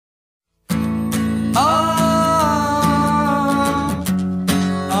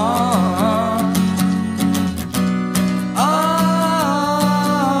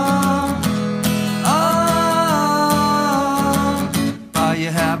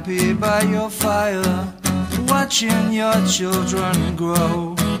happy by your fire, watching your children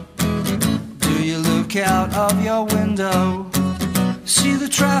grow? Do you look out of your window, see the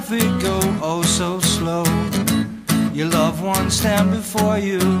traffic go oh so slow? Your loved ones stand before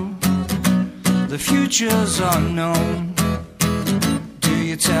you, the future's unknown. Do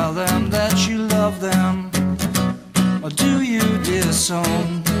you tell them that you love them, or do you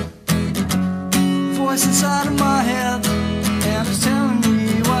disown? Voice inside of my head, and it's telling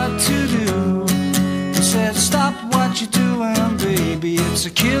me what to do. It said stop what you're doing, baby, it's a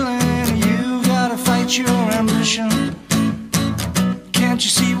killing. You gotta fight your ambition. Can't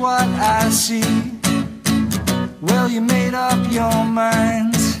you see what I see? Well, you made up your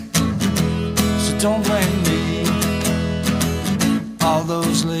mind, so don't blame me. All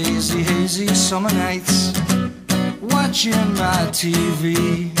those lazy, hazy summer nights, watching my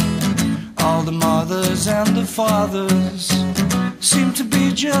TV. All the mothers and the fathers seem to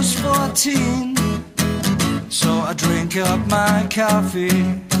be just 14. So I drink up my coffee,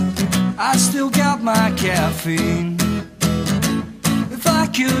 I still got my caffeine. If I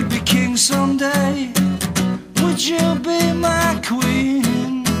could be king someday, would you be my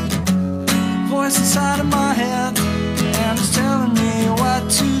queen? Voice inside of my head, and it's telling me what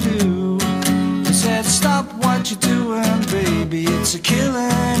to do. It said stop what you're doing, baby, it's a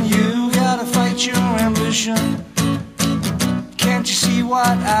killing. You gotta fight your ambition. Can't you see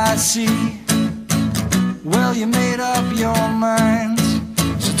what I see? Well, you made up your mind,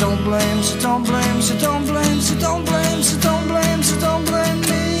 so don't blame, so don't blame, so don't blame, so don't blame, so don't blame, so don't blame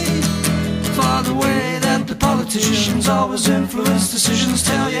me for the way that the politicians always influence decisions,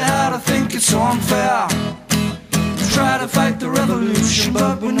 tell you how to think. It's so unfair. Try to fight the revolution,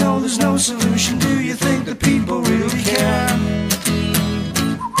 but we know there's no solution. Do you think the people really care?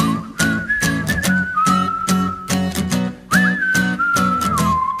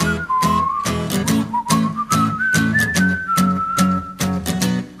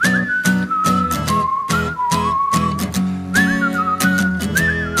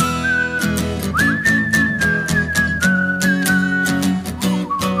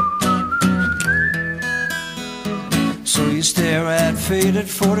 So you stare at faded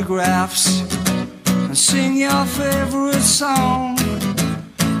photographs and sing your favorite song.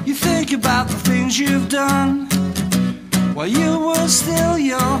 You think about the things you've done while you were still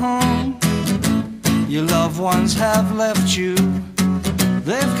young. Your loved ones have left you,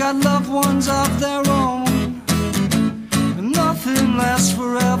 they've got loved ones of their own, and nothing lasts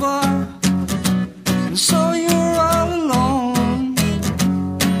forever, and so you're all alone.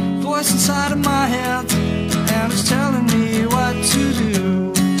 Voice inside of my head, and it's telling me what to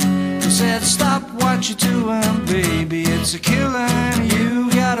do. It said stop what you're doing, baby, it's a killing. You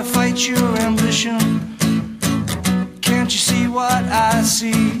gotta fight your ambition. Can't you see what I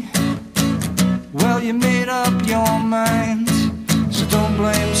see? Well, you made up your mind, so don't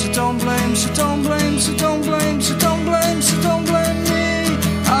blame, so don't blame, so don't blame, so don't blame, so don't blame, so don't blame me.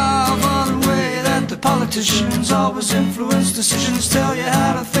 Oh, for the way that the politicians always influence decisions, tell you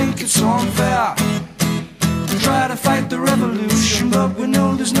how to think. It's so unfair. Try to fight the revolution, but we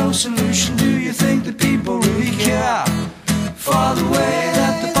know there's no solution. Do you think the people really care? For the way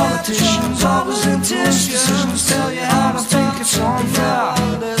that the politicians always influence decisions, tell you how to think. It's so unfair.